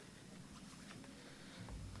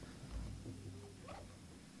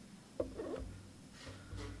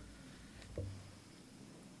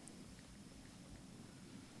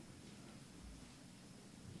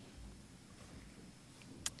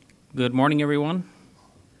Good morning, everyone.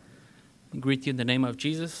 I greet you in the name of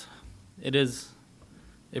Jesus. It is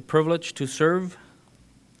a privilege to serve.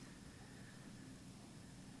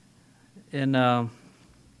 And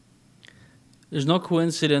there's no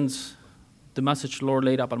coincidence the message the Lord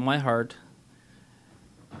laid up on my heart.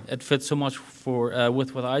 It fits so much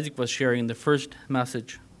with what Isaac was sharing in the first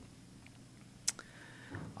message.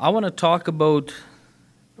 I want to talk about,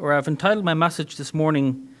 or I've entitled my message this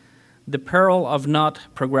morning, The Peril of Not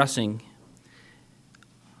Progressing,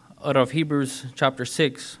 out of Hebrews chapter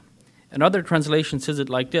 6. Another translation says it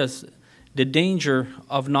like this: the danger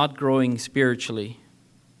of not growing spiritually.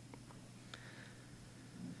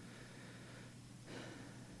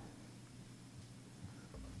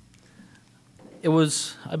 It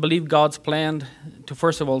was, I believe, God's plan to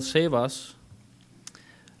first of all save us,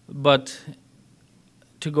 but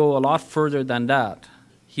to go a lot further than that.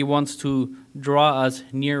 He wants to draw us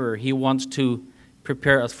nearer. He wants to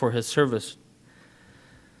prepare us for His service.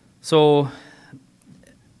 So,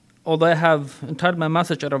 although I have entitled my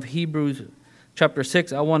message out of Hebrews chapter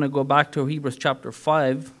 6, I want to go back to Hebrews chapter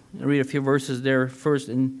 5 and read a few verses there first.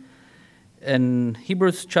 In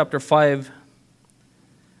Hebrews chapter 5,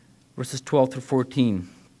 verses 12 through 14.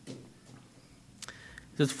 It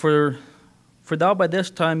says, For thou by this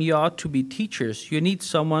time you ought to be teachers. You need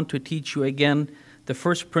someone to teach you again the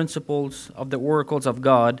first principles of the oracles of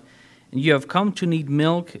God, and you have come to need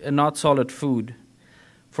milk and not solid food.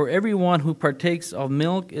 For everyone who partakes of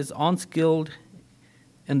milk is unskilled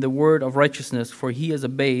in the word of righteousness, for he is a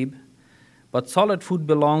babe. But solid food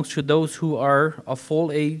belongs to those who are of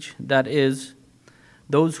full age, that is,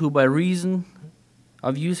 those who by reason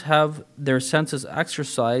of use have their senses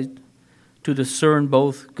exercised to discern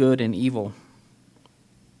both good and evil.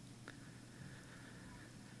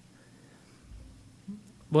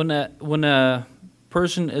 When a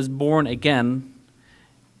person is born again,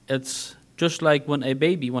 it's just like when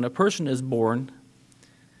a person is born,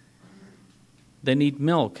 they need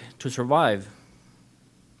milk to survive.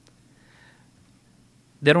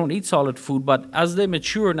 They don't eat solid food, but as they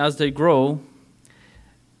mature and as they grow,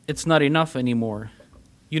 it's not enough anymore.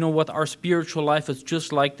 You know what? Our spiritual life is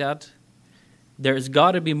just like that. There's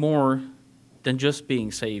got to be more than just being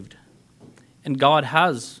saved. And God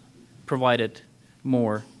has provided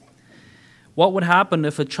more. What would happen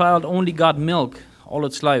if a child only got milk all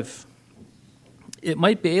its life? It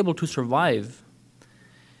might be able to survive,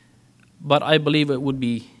 but I believe a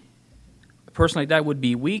person like that would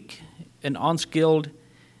be weak and unskilled,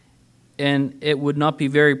 and it would not be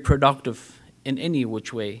very productive in any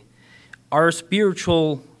which way. Our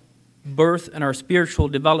spiritual birth and our spiritual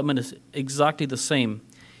development is exactly the same.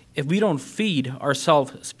 If we don't feed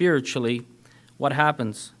ourselves spiritually, what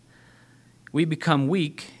happens? We become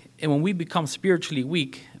weak, and when we become spiritually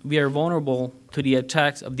weak, we are vulnerable to the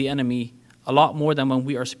attacks of the enemy a lot more than when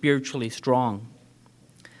we are spiritually strong.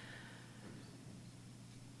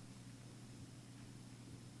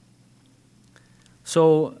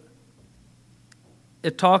 So,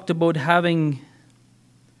 it talked about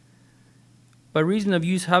by reason of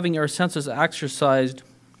use, having our senses exercised.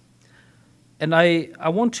 And I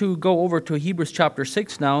want to go over to Hebrews chapter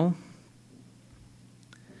 6 now.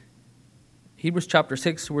 Hebrews chapter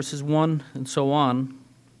 6, verses 1 and so on.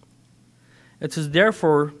 It says,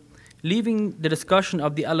 Therefore, leaving the discussion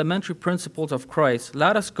of the elementary principles of Christ,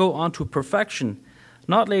 let us go on to perfection,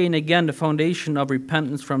 not laying again the foundation of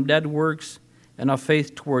repentance from dead works and of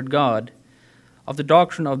faith toward God, of the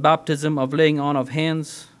doctrine of baptism, of laying on of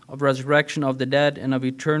hands, of resurrection of the dead, and of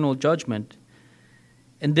eternal judgment.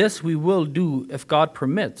 And this we will do if God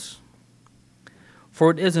permits.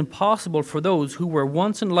 For it is impossible for those who were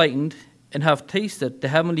once enlightened and have tasted the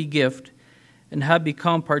heavenly gift and have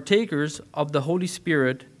become partakers of the Holy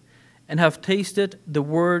Spirit and have tasted the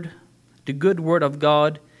good word of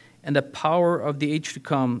God and the power of the age to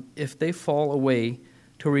come, if they fall away,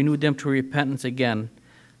 to renew them to repentance again,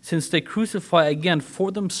 since they crucify again for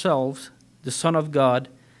themselves the Son of God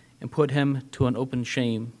and put him to an open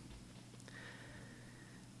shame.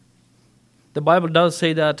 The Bible does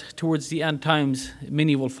say that towards the end times,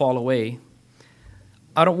 many will fall away.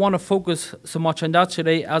 I don't want to focus so much on that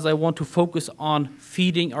today as I want to focus on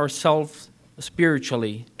feeding ourselves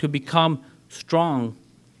spiritually to become strong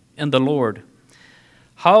in the Lord.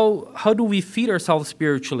 How do we feed ourselves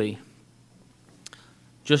spiritually?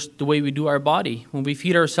 Just the way we do our body. When we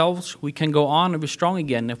feed ourselves, we can go on and be strong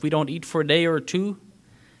again. If we don't eat for a day or two,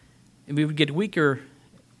 we would get weaker.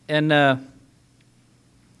 And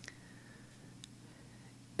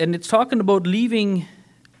it's talking about leaving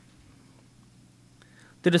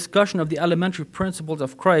the discussion of the elementary principles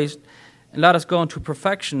of Christ and let us go into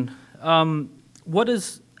perfection. What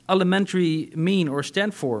is elementary mean or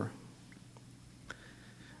stand for?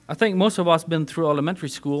 I think most of us been through elementary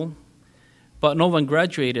school, but no one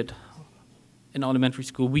graduated in elementary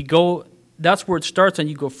school. That's where it starts, and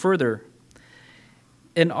you go further.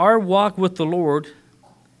 In our walk with the Lord,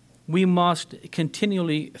 we must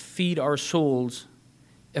continually feed our souls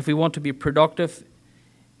if we want to be productive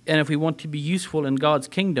and if we want to be useful in God's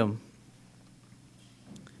kingdom.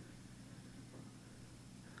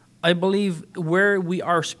 I believe where we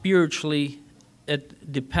are spiritually,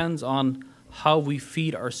 it depends on how we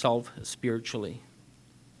feed ourselves spiritually.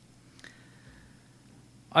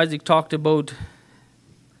 Isaac talked about,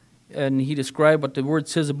 and he described what the word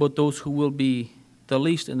says about those who will be the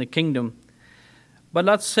least in the kingdom. But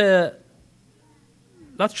let's check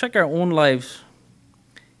our own lives.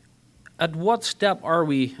 At what step are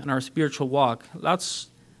we in our spiritual walk? Let's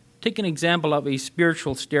take an example of a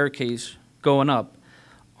spiritual staircase going up.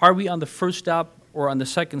 Are we on the first step or on the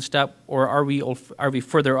second step, or are we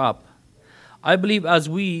further up? I believe as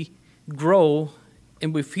we grow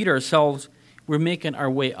and we feed ourselves, we're making our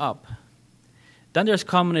way up. Then there's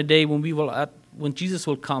coming a day when Jesus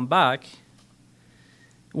will come back.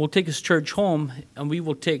 We'll take his church home, and we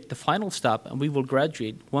will take the final step, and we will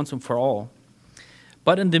graduate once and for all.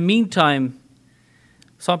 But in the meantime,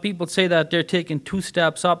 some people say that they're taking 2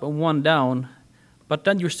 steps up and 1 down, but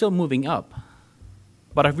then you're still moving up.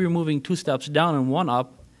 But if we're moving 2 steps down and 1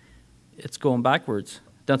 up, it's going backwards.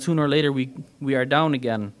 Then sooner or later we are down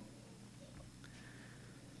again.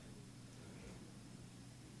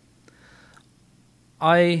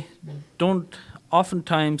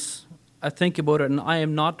 Oftentimes I think about it, and I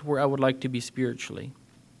am not where I would like to be spiritually.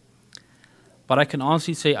 But I can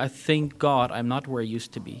honestly say, I thank God I'm not where I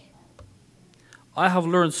used to be. I have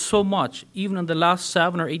learned so much, even in the last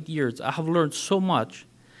 7 or 8 years, I have learned so much.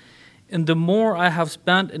 And the more I have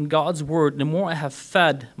spent in God's Word, the more I have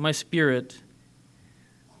fed my spirit,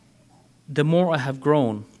 the more I have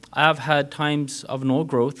grown. I have had times of no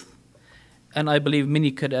growth, and I believe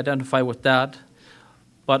many could identify with that.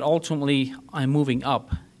 But ultimately, I'm moving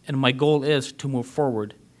up, and my goal is to move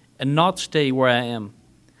forward and not stay where I am.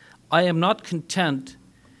 I am not content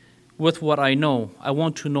with what I know. I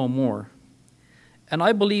want to know more. And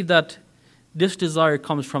I believe that this desire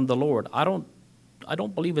comes from the Lord. I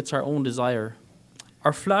don't believe it's our own desire.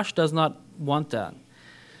 Our flesh does not want that.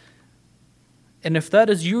 And if that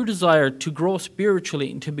is your desire to grow spiritually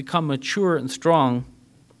and to become mature and strong,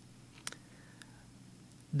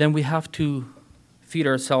 then we have to feed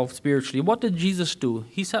ourselves spiritually. What did Jesus do?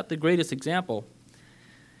 He set the greatest example.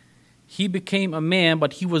 He became a man,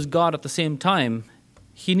 but he was God at the same time.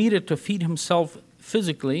 He needed to feed himself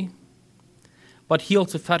physically, but he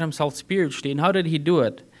also fed himself spiritually. And how did he do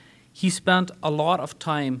it? He spent a lot of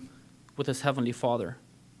time with his Heavenly Father.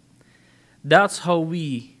 That's how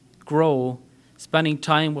we grow, spending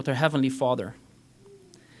time with our Heavenly Father.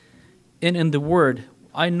 And in the Word,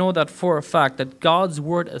 I know that for a fact that God's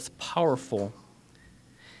Word is powerful.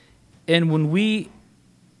 And when we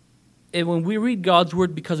read God's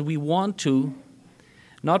Word because we want to,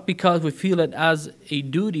 not because we feel it as a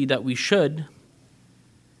duty that we should,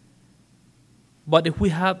 but if we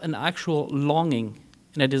have an actual longing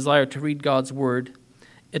and a desire to read God's Word,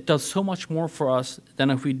 it does so much more for us than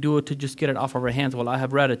if we do it to just get it off of our hands. Well, I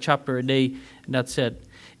have read a chapter a day, and that's it.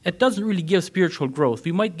 It doesn't really give spiritual growth.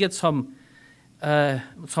 We might get some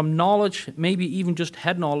knowledge, maybe even just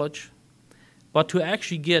head knowledge, but to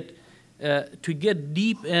actually get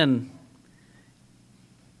deep in.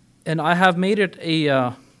 And I have made it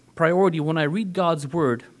a priority when I read God's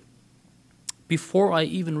Word. Before I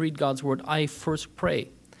even read God's Word, I first pray.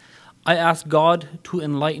 I ask God to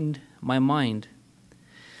enlighten my mind.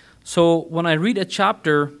 So when I read a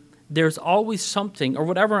chapter, there's always something, or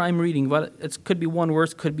whatever I'm reading, but it could be one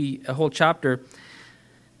verse, could be a whole chapter.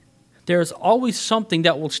 There's always something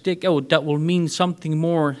that will stick out, that will mean something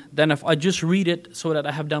more than if I just read it so that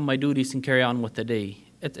I have done my duties and carry on with the day.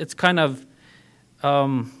 It's kind of,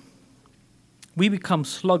 we become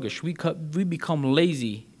sluggish, we become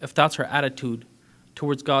lazy if that's our attitude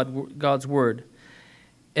towards God's Word.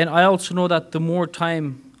 And I also know that the more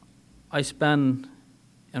time I spend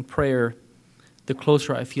in prayer, the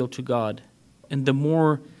closer I feel to God. And the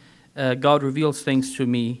more God reveals things to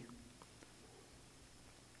me.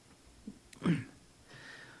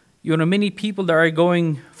 You know, many people that are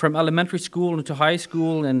going from elementary school into high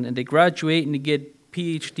school and they graduate and they get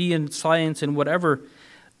PhD in science and whatever,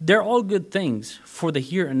 they're all good things for the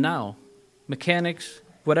here and now. Mechanics,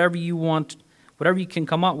 whatever you want, whatever you can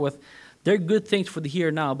come up with, they're good things for the here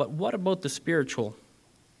and now. But what about the spiritual?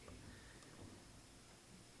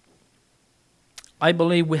 I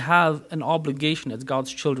believe we have an obligation as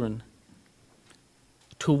God's children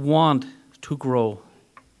to want to grow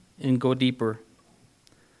and go deeper.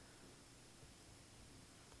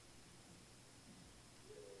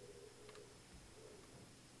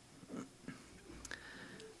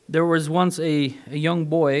 There was once a young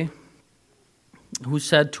boy who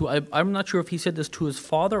said to, I'm not sure if he said this to his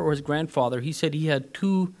father or his grandfather, he said he had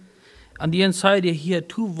on the inside he had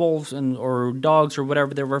two wolves or dogs or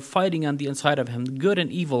whatever, they were fighting on the inside of him, good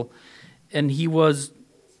and evil, and he was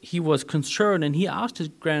concerned, and he asked his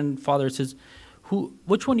grandfather, says,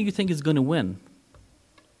 which one do you think is going to win?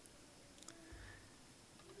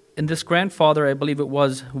 And this grandfather, I believe it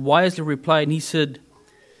was, wisely replied, and he said,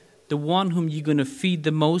 the one whom you're going to feed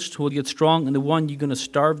the most will get strong, and the one you're going to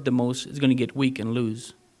starve the most is going to get weak and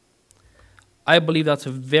lose. I believe that's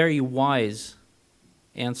a very wise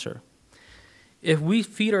answer. If we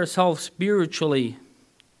feed ourselves spiritually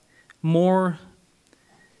more,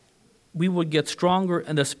 we will get stronger,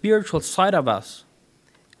 and the spiritual side of us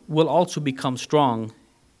will also become strong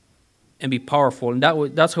and be powerful. And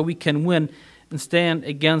that's how we can win and stand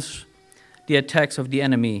against the attacks of the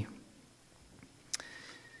enemy.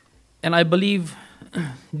 And I believe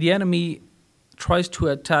the enemy tries to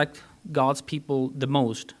attack God's people the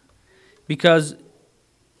most, because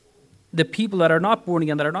the people that are not born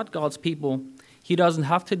again, that are not God's people, he doesn't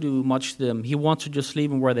have to do much to them. He wants to just leave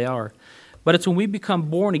them where they are. But it's when we become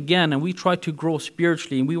born again and we try to grow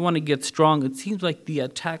spiritually and we want to get strong, it seems like the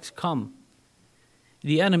attacks come.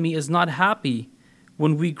 The enemy is not happy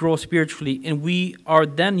when we grow spiritually, and we are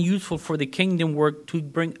then useful for the kingdom work to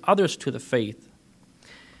bring others to the faith.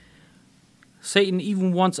 Satan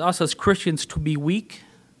even wants us as Christians to be weak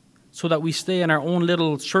so that we stay in our own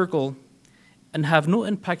little circle and have no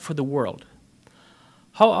impact for the world.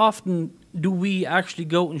 How often do we actually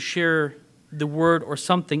go and share the word or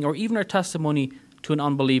something, or even our testimony, to an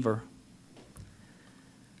unbeliever?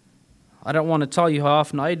 I don't want to tell you how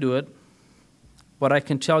often I do it, but I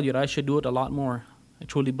can tell you that I should do it a lot more. I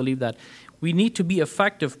truly believe that. We need to be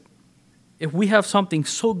effective. If we have something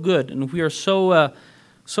so good and if we are so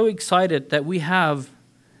excited that we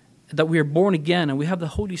are born again and we have the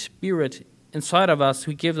Holy Spirit inside of us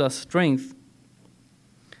who gives us strength,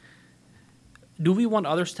 do we want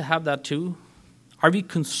others to have that too? Are we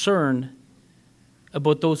concerned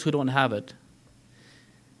about those who don't have it?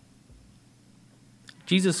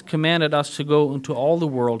 Jesus commanded us to go into all the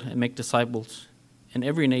world and make disciples in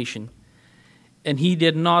every nation. And he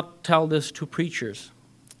did not tell this to preachers.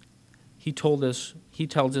 He tells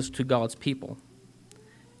this to God's people.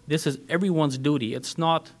 This is everyone's duty. It's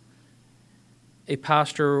not a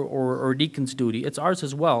pastor or deacon's duty. It's ours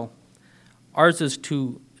as well. Ours is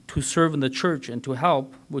to serve in the church and to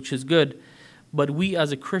help, which is good. But we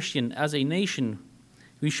as a Christian, as a nation,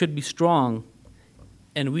 we should be strong,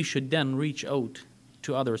 and we should then reach out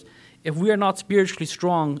to others. If we are not spiritually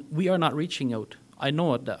strong, we are not reaching out. I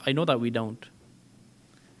know that we don't.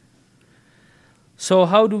 So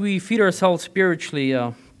how do we feed ourselves spiritually?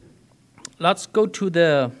 Let's go to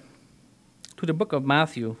the book of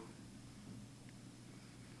Matthew.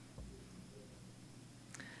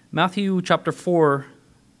 Matthew chapter 4,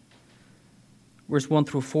 verse 1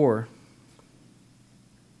 through 4.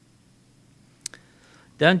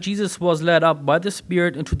 Then Jesus was led up by the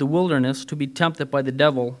Spirit into the wilderness to be tempted by the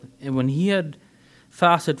devil. And when he had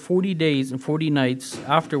fasted 40 days and 40 nights,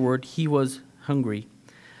 afterward he was hungry.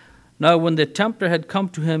 Now when the tempter had come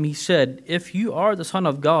to him, he said, "If you are the Son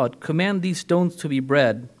of God, command these stones to be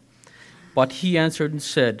bread." But he answered and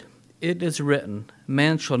said, "It is written,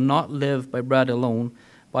 man shall not live by bread alone,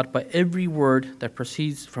 but by every word that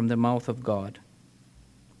proceeds from the mouth of God."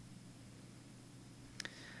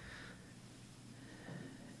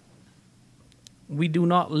 We do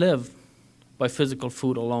not live by physical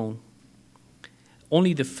food alone.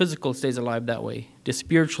 Only the physical stays alive that way. The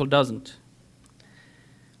spiritual doesn't.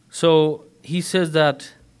 So he says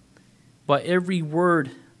that by every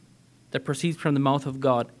word that proceeds from the mouth of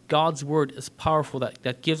God, God's word is powerful,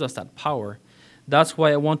 that gives us that power. That's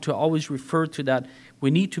why I want to always refer to that.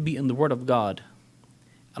 We need to be in the word of God.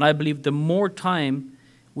 And I believe the more time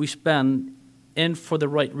we spend, and for the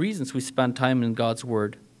right reasons we spend time in God's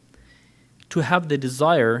word, to have the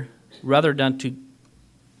desire rather than to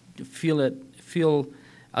feel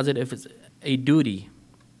as if it's a duty.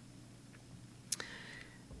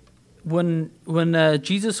 When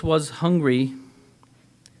Jesus was hungry,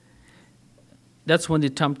 that's when the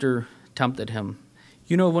tempter tempted him.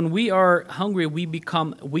 You know, when we are hungry, we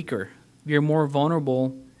become weaker. We are more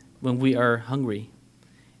vulnerable when we are hungry.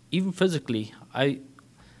 Even physically. I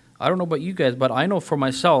don't know about you guys, but I know for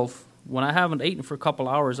myself, when I haven't eaten for a couple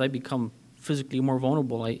hours, I become physically more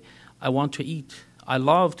vulnerable. I want to eat. I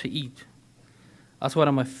love to eat. That's one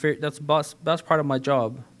of my that's best part of my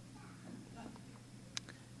job.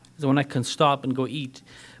 Is when I can stop and go eat.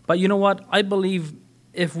 But you know what? I believe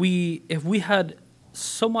if we had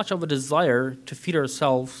so much of a desire to feed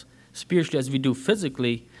ourselves spiritually as we do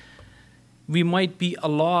physically, we might be a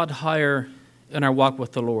lot higher in our walk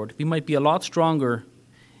with the Lord. We might be a lot stronger.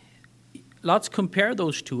 Let's compare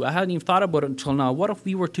those two. I hadn't even thought about it until now. What if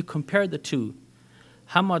we were to compare the two?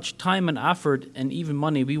 How much time and effort and even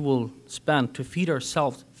money we will spend to feed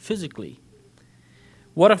ourselves physically?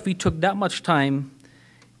 What if we took that much time,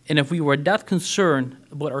 and if we were that concerned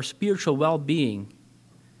about our spiritual well-being,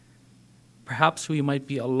 perhaps we might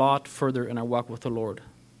be a lot further in our walk with the Lord.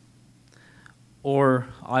 Or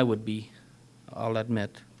I would be, I'll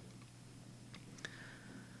admit.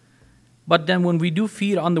 But then when we do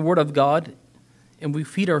feed on the Word of God, and we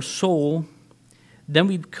feed our soul, then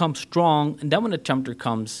we become strong, and then when the tempter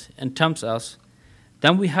comes and tempts us,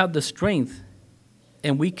 then we have the strength,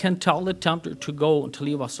 and we can tell the tempter to go and to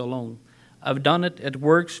leave us alone. I've done it, it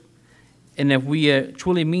works, and if we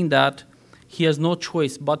truly mean that, he has no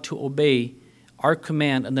choice but to obey our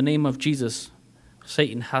command in the name of Jesus.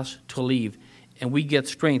 Satan has to leave, and we get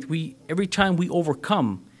strength. Every time we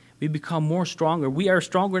overcome, we become more stronger. We are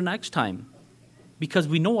stronger next time because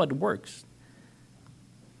we know it works.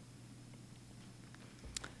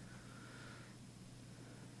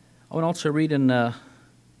 I want to also read in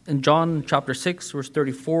John chapter 6, verse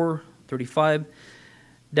 34, 35.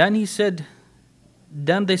 Then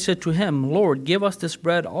they said to him, Lord, give us this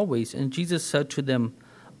bread always. And Jesus said to them,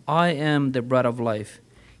 I am the bread of life.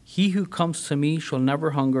 He who comes to me shall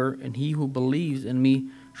never hunger, and he who believes in me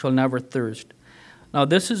shall never thirst. Now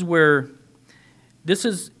this is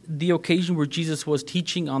the occasion where Jesus was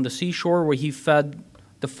teaching on the seashore, where he fed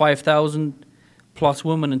the 5,000 plus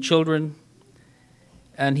women and children.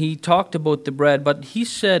 And he talked about the bread, but he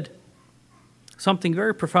said something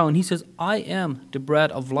very profound. He says, I am the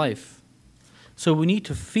bread of life. So we need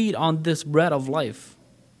to feed on this bread of life.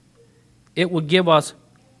 It will give us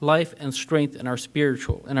life and strength in our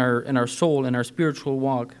spiritual, in our soul, in our spiritual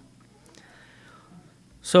walk.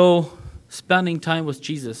 So spending time with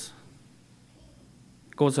Jesus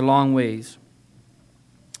goes a long ways.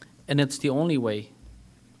 And it's the only way.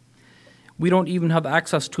 We don't even have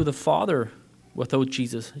access to the Father without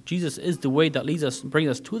Jesus. Jesus is the way that leads us and brings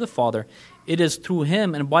us to the Father. It is through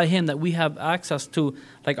him and by him that we have access to,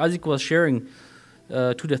 like Isaac was sharing,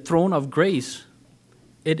 to the throne of grace.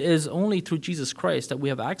 It is only through Jesus Christ that we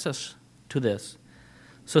have access to this.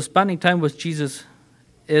 So spending time with Jesus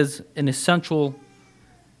is an essential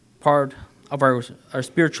part of our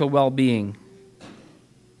spiritual well-being.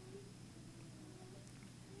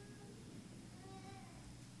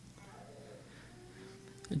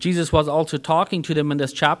 Jesus was also talking to them in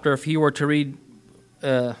this chapter. If you were to read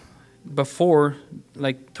before,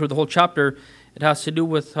 like through the whole chapter, it has to do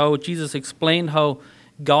with how Jesus explained how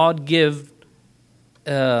God gave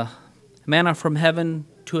manna from heaven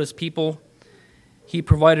to his people. He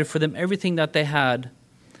provided for them everything that they had.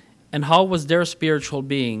 And how was their spiritual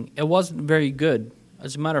being? It wasn't very good.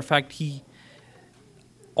 As a matter of fact,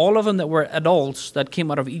 all of them that were adults that came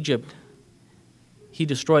out of Egypt, he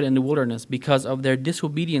destroyed in the wilderness because of their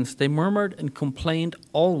disobedience. They murmured and complained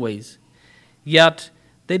always. Yet,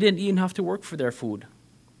 they didn't even have to work for their food.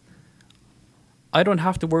 I don't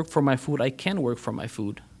have to work for my food. I can work for my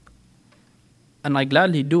food. And I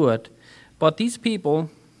gladly do it. But these people,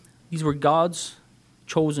 these were God's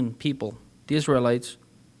chosen people, the Israelites.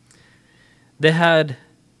 The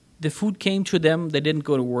food came to them. They didn't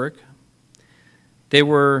go to work. They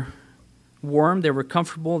were warm. They were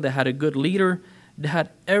comfortable. They had a good leader. They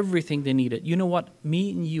had everything they needed. You know what?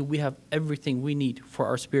 Me and you, we have everything we need for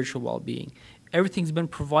our spiritual well-being. Everything's been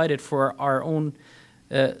provided for our own,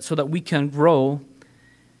 so that we can grow.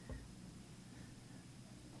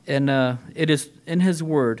 And it is in his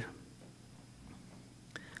word.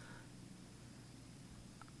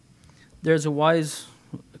 There's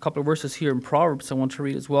a couple of verses here in Proverbs I want to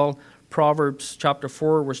read as well. Proverbs chapter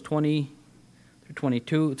 4, verse 20 through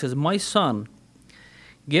 22. It says, My son,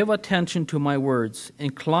 give attention to my words.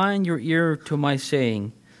 Incline your ear to my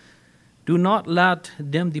saying. Do not let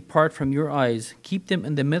them depart from your eyes. Keep them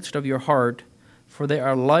in the midst of your heart, for they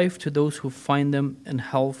are life to those who find them and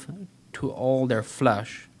health to all their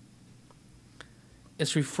flesh.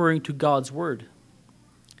 It's referring to God's word.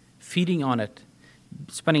 Feeding on it.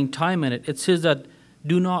 Spending time in it. It says that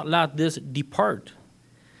do not let this depart.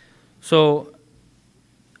 So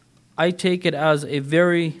I take it as a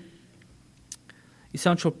very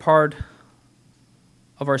essential part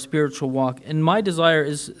of our spiritual walk. And my desire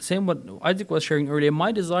is, same what Isaac was sharing earlier,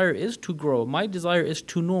 my desire is to grow. My desire is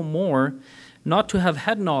to know more, not to have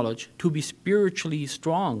head knowledge, to be spiritually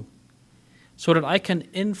strong, so that I can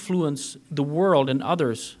influence the world and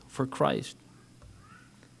others for Christ.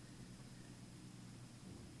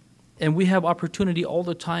 And we have opportunity all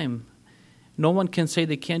the time. No one can say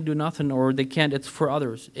they can't do nothing or they can't. It's for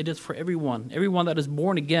others. It is for everyone that is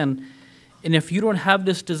born again. And if you don't have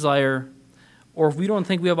this desire, or if we don't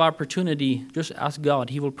think we have opportunity, just ask God.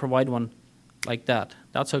 He will provide one like that.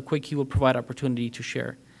 That's how quick He will provide opportunity to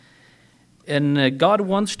share. And God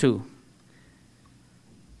wants to.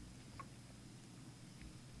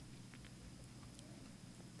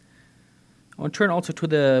 I want to turn also to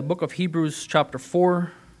the book of Hebrews chapter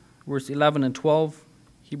 4, verse 11 and 12.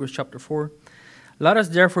 Hebrews chapter 4. Let us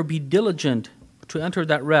therefore be diligent to enter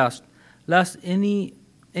that rest, lest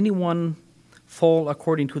anyone fall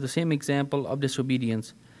according to the same example of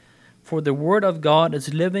disobedience. For the word of God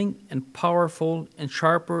is living and powerful and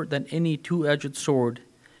sharper than any two-edged sword,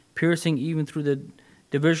 piercing even through the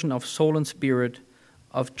division of soul and spirit,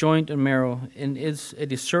 of joint and marrow, and is a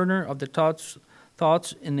discerner of the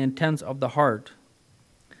thoughts and intents of the heart.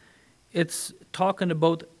 It's talking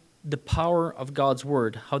about the power of God's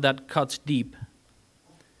word, how that cuts deep.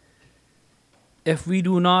 If we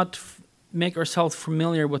do not make ourselves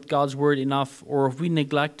familiar with God's word enough, or if we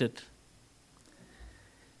neglect it,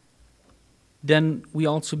 then we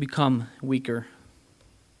also become weaker.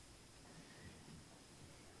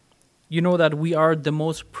 You know that we are the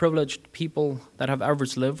most privileged people that have ever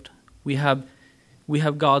lived. We have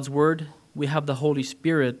God's word, we have the Holy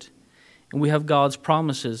Spirit, and we have God's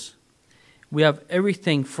promises. We have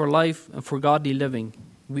everything for life and for godly living.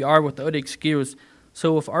 We are without excuse.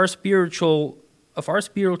 So if our spiritual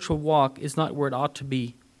walk is not where it ought to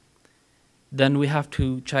be, then we have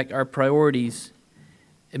to check our priorities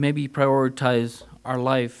and maybe prioritize our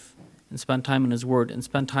life and spend time in His Word and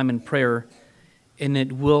spend time in prayer, and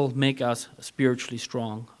it will make us spiritually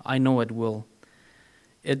strong. I know it will.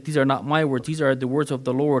 These are not my words. These are the words of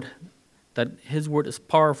the Lord, that His Word is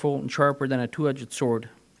powerful and sharper than a two-edged sword.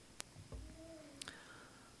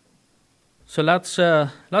 So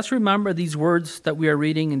let's remember these words that we are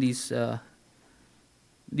reading in these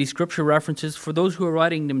scripture references. For those who are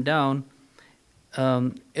writing them down,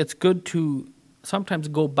 it's good to sometimes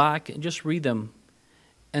go back and just read them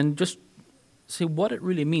and just see what it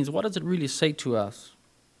really means. What does it really say to us?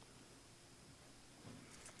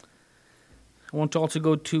 I want to also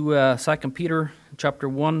go to 2 Peter chapter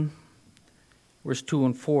 1, verse 2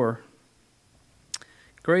 and 4.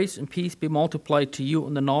 Grace and peace be multiplied to you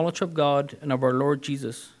in the knowledge of God and of our Lord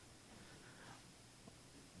Jesus,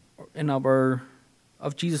 and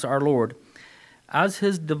of Jesus our Lord, as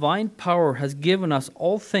His divine power has given us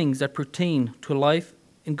all things that pertain to life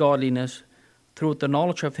and godliness, through the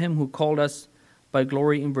knowledge of Him who called us by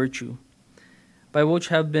glory and virtue, by which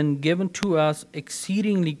have been given to us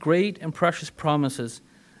exceedingly great and precious promises,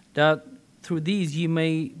 that through these ye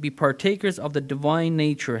may be partakers of the divine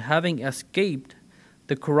nature, having escaped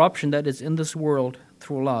the corruption that is in this world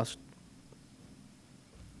through lust.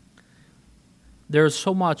 There is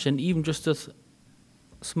so much, and even just this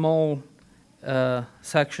small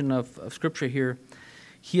section of Scripture here,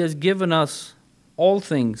 He has given us all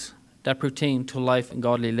things that pertain to life and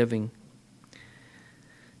godly living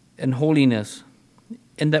and holiness,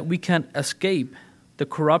 and that we can escape the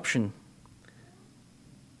corruption.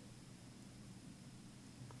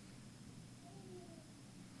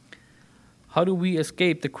 How do we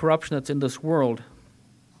escape the corruption that's in this world?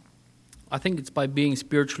 I think it's by being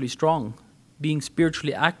spiritually strong, being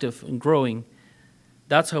spiritually active and growing.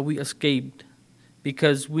 That's how we escaped,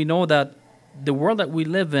 because we know that the world that we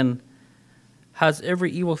live in has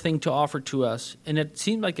every evil thing to offer to us, and it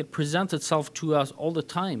seems like it presents itself to us all the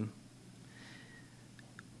time.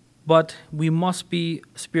 But we must be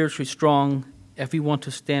spiritually strong if we want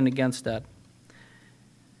to stand against that.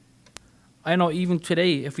 I know even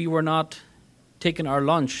today, if we were not taking our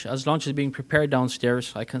lunch, as lunch is being prepared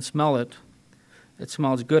downstairs, I can smell it. It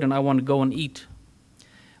smells good, and I want to go and eat.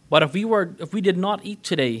 But if we did not eat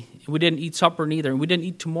today, we didn't eat supper neither, and we didn't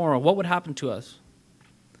eat tomorrow, what would happen to us?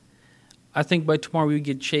 I think by tomorrow we would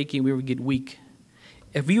get shaky and we would get weak.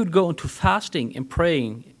 If we would go into fasting and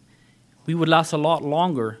praying, we would last a lot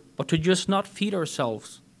longer. But to just not feed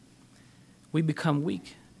ourselves, we become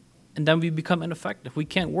weak. And then we become ineffective. We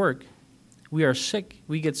can't work. We are sick.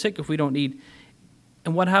 We get sick if we don't eat.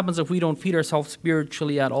 And what happens if we don't feed ourselves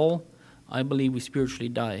spiritually at all? I believe we spiritually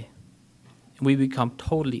die. And we become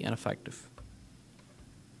totally ineffective.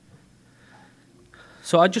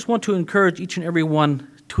 So I just want to encourage each and every one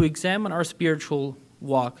to examine our spiritual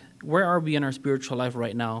walk? Where are we in our spiritual life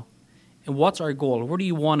right now? And what's our goal? Where do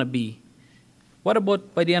you want to be? What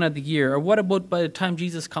about by the end of the year? Or what about by the time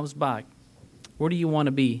Jesus comes back? Where do you want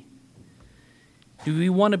to be? Do we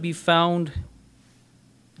want to be found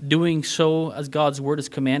doing so as God's word is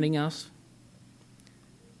commanding us?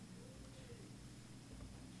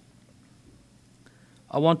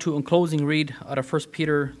 I want to, in closing, read out of 1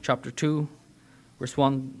 Peter chapter 2, verse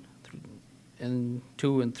 1 and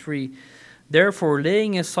 2 and 3. Therefore,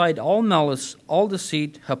 laying aside all malice, all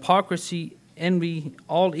deceit, hypocrisy, envy,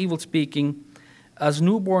 all evil speaking, as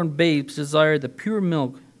newborn babes desire the pure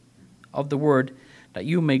milk of the word, that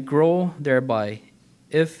you may grow thereby,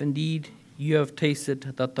 if indeed you have tasted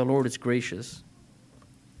that the Lord is gracious.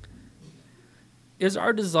 Is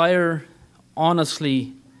our desire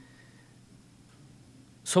honestly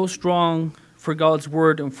so strong for God's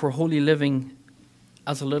word and for holy living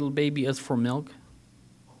as a little baby is for milk?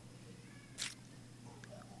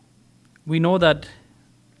 We know that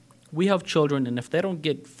we have children, and if they don't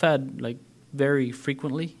get fed like very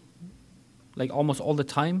frequently, like almost all the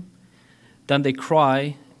time, then they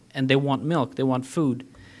cry and they want milk, they want food.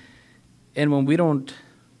 And when we don't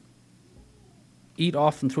eat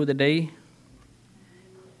often through the day,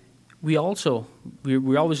 we're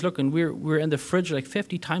always looking. We're in the fridge like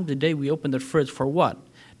 50 times a day. We open the fridge for what?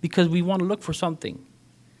 Because we want to look for something.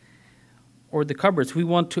 Or the cupboards. We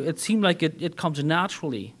want to. It seems like it comes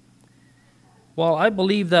naturally. Well, I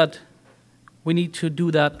believe that we need to do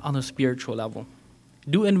that on a spiritual level.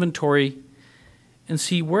 Do inventory and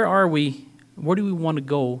see where are we, where do we want to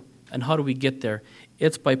go, and how do we get there.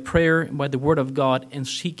 It's by prayer and by the word of God and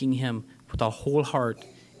seeking Him with our whole heart,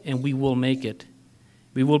 and we will make it.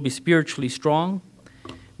 We will be spiritually strong.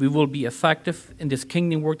 We will be effective in this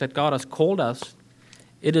kingdom work that God has called us.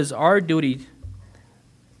 It is our duty,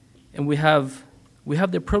 and we have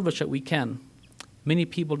the privilege that we can. Many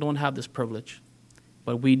people don't have this privilege,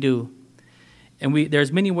 but we do. And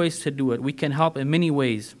there's many ways to do it. We can help in many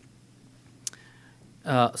ways.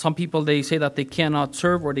 Some people, they say that they cannot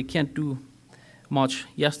serve or they can't do much.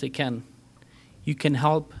 Yes, they can. You can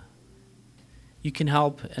help. You can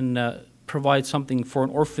help and provide something for an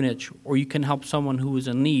orphanage, or you can help someone who is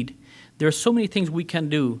in need. There are so many things we can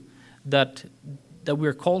do that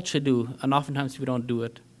we're called to do, and oftentimes we don't do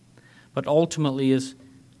it. But ultimately is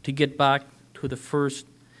to get back to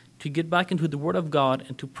to get back into the Word of God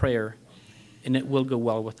and to prayer, and it will go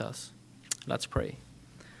well with us. Let's pray.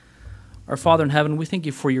 Our Father in heaven, we thank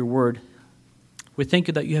you for your word. We thank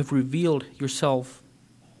you that you have revealed yourself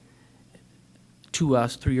to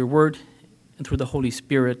us through your word and through the Holy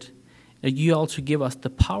Spirit, that you also give us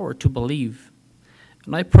the power to believe.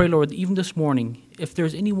 And I pray, Lord, even this morning, if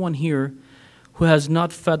there's anyone here who has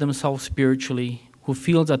not fed themselves spiritually, who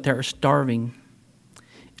feels that they're starving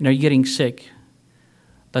and are getting sick,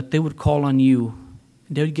 that they would call on you,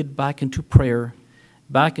 and they would get back into prayer,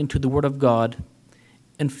 back into the Word of God,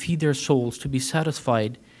 and feed their souls to be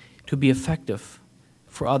satisfied, to be effective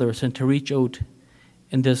for others, and to reach out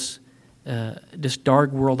in this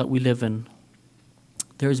dark world that we live in.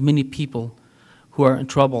 There's many people who are in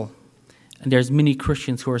trouble, and there's many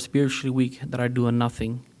Christians who are spiritually weak that are doing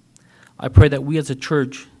nothing. I pray that we as a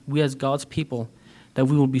church, we as God's people, that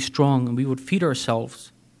we will be strong and we would feed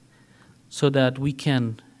ourselves so that we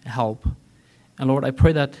can help. And Lord, I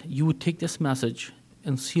pray that you would take this message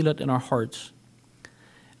and seal it in our hearts.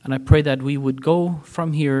 And I pray that we would go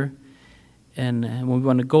from here, and when we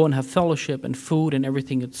want to go and have fellowship and food and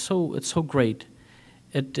everything, it's so great.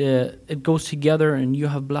 It goes together, and you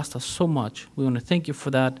have blessed us so much. We want to thank you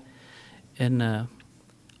for that, and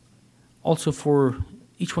also for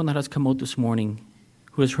each one that has come out this morning,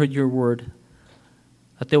 who has heard your word,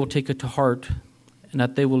 that they will take it to heart, and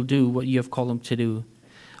that they will do what you have called them to do.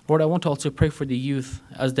 Lord, I want to also pray for the youth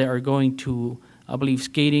as they are going to, I believe,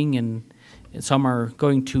 skating, and some are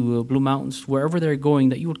going to Blue Mountains. Wherever they're going,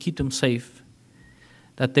 that you will keep them safe,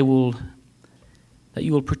 that you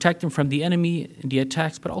will protect them from the enemy and the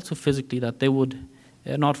attacks, but also physically, that they would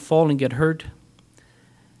not fall and get hurt.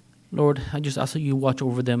 Lord, I just ask that you watch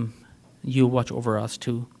over them, and you watch over us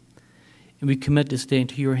too. And we commit this day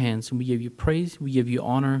into your hands, and we give you praise, we give you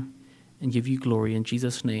honor, and give you glory. In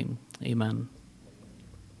Jesus' name, amen.